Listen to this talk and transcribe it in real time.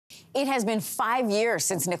It has been 5 years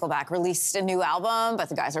since Nickelback released a new album, but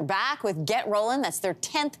the guys are back with Get Rollin. That's their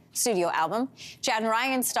 10th studio album. Chad and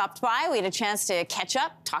Ryan stopped by. We had a chance to catch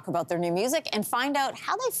up, talk about their new music, and find out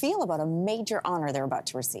how they feel about a major honor they're about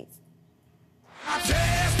to receive. I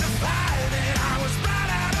testified that I was right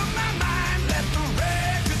out of my mind. Let the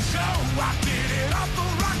record show I did it off the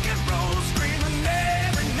rock and roll, screaming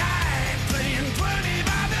every night, playing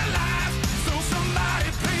 25 live. So somebody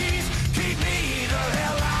please keep me the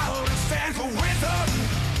hell out of San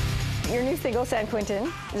Quentin. Your new single, San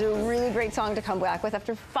Quentin, is a really great song to come back with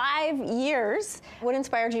after 5 years. What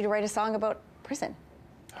inspired you to write a song about prison?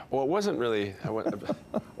 Well, it wasn't really, I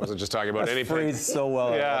wasn't just talking about anything. Phrased so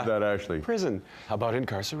well. Yeah. I love that, actually. Prison. How about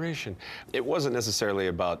incarceration? It wasn't necessarily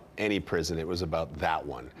about any prison. It was about that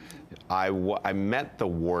one. I met the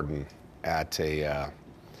warden at a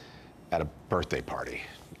birthday party,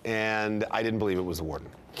 and I didn't believe it was the warden.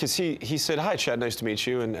 Because he said, "Hi, Chad, nice to meet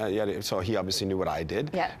you." And yeah, so he obviously knew what I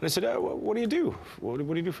did. Yeah. And I said, "What do you do? What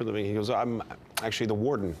do you do for a living?" He goes, "I'm actually the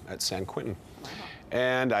warden at San Quentin." Wow.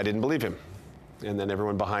 And I didn't believe him. And then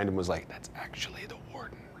everyone behind him was like, "That's actually the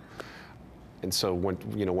warden." And so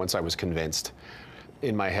once I was convinced,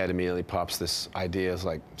 in my head immediately pops this idea. It's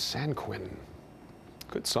like, San Quentin,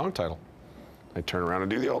 good song title. I turn around and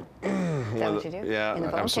do the old. Is that what you do? Yeah, in the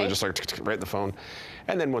phone absolutely, case? just like right in the phone.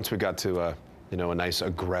 And then once we got to a nice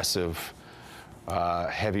aggressive,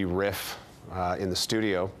 heavy riff in the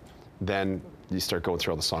studio, then you start going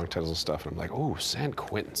through all the song titles and stuff, and I'm like, oh, San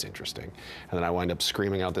Quentin's interesting. And then I wind up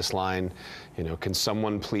screaming out this line, can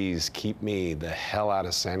someone please keep me the hell out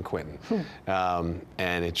of San Quentin?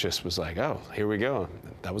 And it just was like, oh, here we go.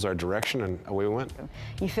 That was our direction, and away we went.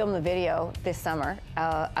 You filmed the video this summer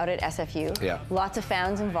out at SFU. Yeah. Lots of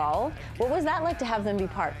fans involved. What was that like to have them be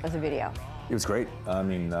part of the video? It was great. I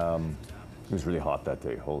mean, it was really hot that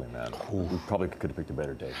day. Holy man. We probably could have picked a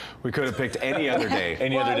better day. We could have picked any other day.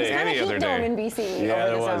 Any other day. Any other day. In BC Yeah, over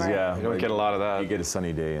there the was. summer. Yeah, You don't get a lot of that. You get a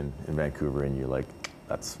sunny day in Vancouver, and you're like,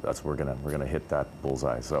 we're gonna hit that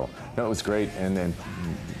bullseye. So no, it was great, and then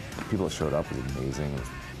people that showed up was amazing.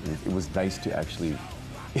 It was nice to actually,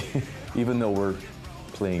 even though we're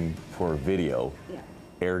playing for a video. Yeah.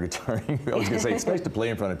 Air guitaring. I was gonna say it's nice to play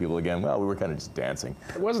in front of people again. Well, we were kind of just dancing.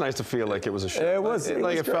 It was nice to feel like it was a show. It was.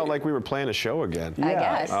 It felt like we were playing a show again. I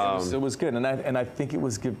guess. It was good, and I think it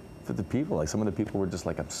was good for the people. Like some of the people were just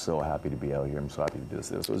like, I'm so happy to be out here. I'm so happy to do this.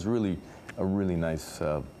 So it was really a really nice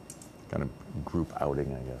kind of group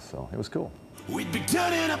outing, I guess. So it was cool. We'd be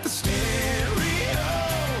turning up the stereo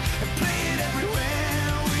and playing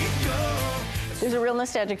everywhere we go. There's a real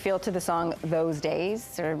nostalgic feel to the song Those Days.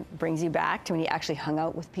 Sort of brings you back to when you actually hung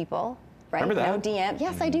out with people, right? Remember that? No DM.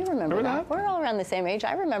 Yes, I do remember that. We're all around the same age.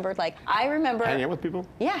 I remember Hanging out with people?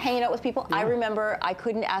 Yeah, hanging out with people. Yeah. I remember I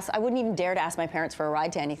wouldn't even dare to ask my parents for a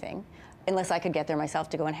ride to anything unless I could get there myself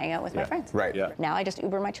to go and hang out with my friends. Right. Yeah. Now I just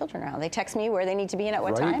Uber my children around. They text me where they need to be and at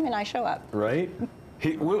what time, and I show up. Right?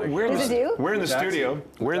 We're in the studio.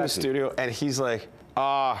 We're in the studio, and he's like,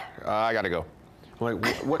 I gotta go. I'm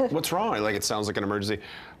like, what's wrong? Like, it sounds like an emergency.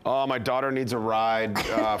 Oh, my daughter needs a ride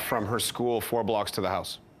from her school 4 blocks to the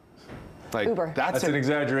house. Like, Uber. That's an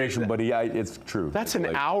exaggeration, but it's true. That's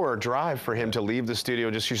an hour drive for him to leave the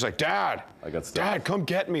studio. She's like, Dad, I got stuff. Dad, come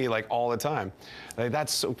get me, like all the time. Like,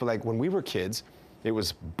 that's so, like when we were kids, it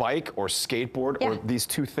was bike or skateboard or these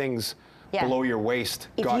two things below your waist.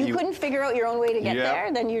 If you couldn't figure out your own way to get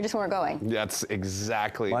there, then you just weren't going. That's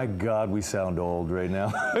exactly. My God, we sound old right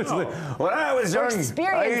now. When I was young,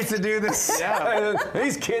 I used to do this.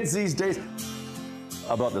 These kids these days.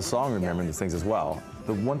 About the song, remembering these things as well.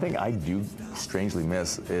 The one thing I do strangely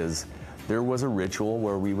miss is there was a ritual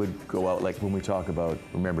where we would go out, like when we talk about,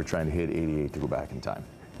 remember trying to hit 88 to go back in time.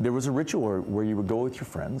 There was a ritual where you would go with your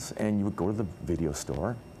friends and you would go to the video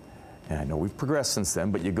store. And I know we've progressed since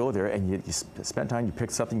then, but you go there and you spent time, you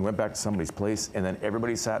picked something, you went back to somebody's place, and then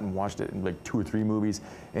everybody sat and watched it in like 2 or 3 movies,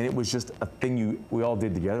 and it was just a thing we all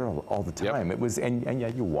did together all the time. Yep. It was, and yeah,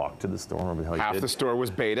 you walked to the store, whatever the hell you did. Half the store was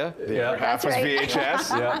beta, the other half was right.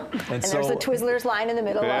 VHS. And so, there's a Twizzlers line in the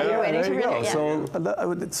middle while you're waiting to read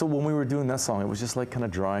it. So when we were doing that song, it was just like kind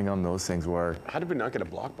of drawing on those things where. How did we not get a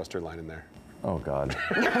Blockbuster line in there? Oh, God.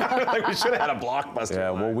 Like, we should have had a Blockbuster.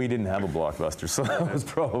 Yeah, well, we didn't have a Blockbuster, so that was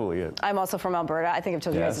probably it. I'm also from Alberta. I think I've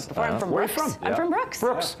told you guys this before. I'm from Brooks. Where are you from? I'm from Brooks.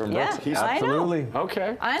 Brooks. From Brooks. Yeah, Absolutely. I know.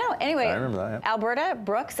 Okay. I know. Anyway, I remember that, yeah. Alberta,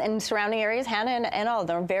 Brooks, and surrounding areas, Hannah and all of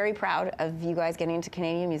them are very proud of you guys getting into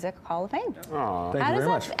Canadian Music Hall of Fame. Aww. Thank you very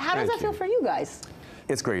much. How does that feel for you guys?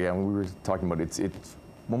 It's great, yeah. When we were talking about it,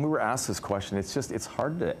 when we were asked this question, it's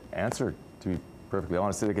hard to answer, to be perfectly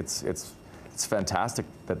honest. I think it's fantastic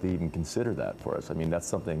that they even consider that for us. I mean, that's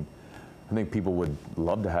something I think people would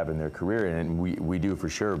love to have in their career, and we do for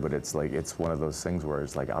sure, but it's like, it's one of those things where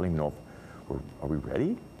it's like, I don't even know if are we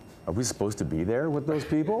ready? Are we supposed to be there with those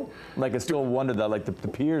people? Like, I still wonder that, like, the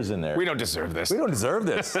peers in there. We don't deserve this. We don't deserve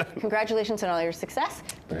this. Congratulations on all your success.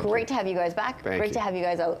 Great to have you guys back. Great to have you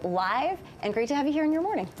guys out live, and great to have you here in your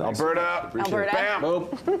morning. Alberta. Alberta.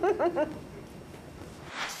 Bam.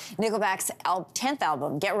 Nickelback's 10th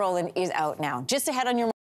album, Get Rollin, is out now. Just ahead on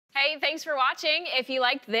your. Hey, thanks for watching. If you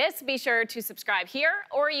liked this, be sure to subscribe here,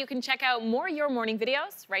 or you can check out more Your Morning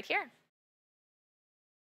videos right here.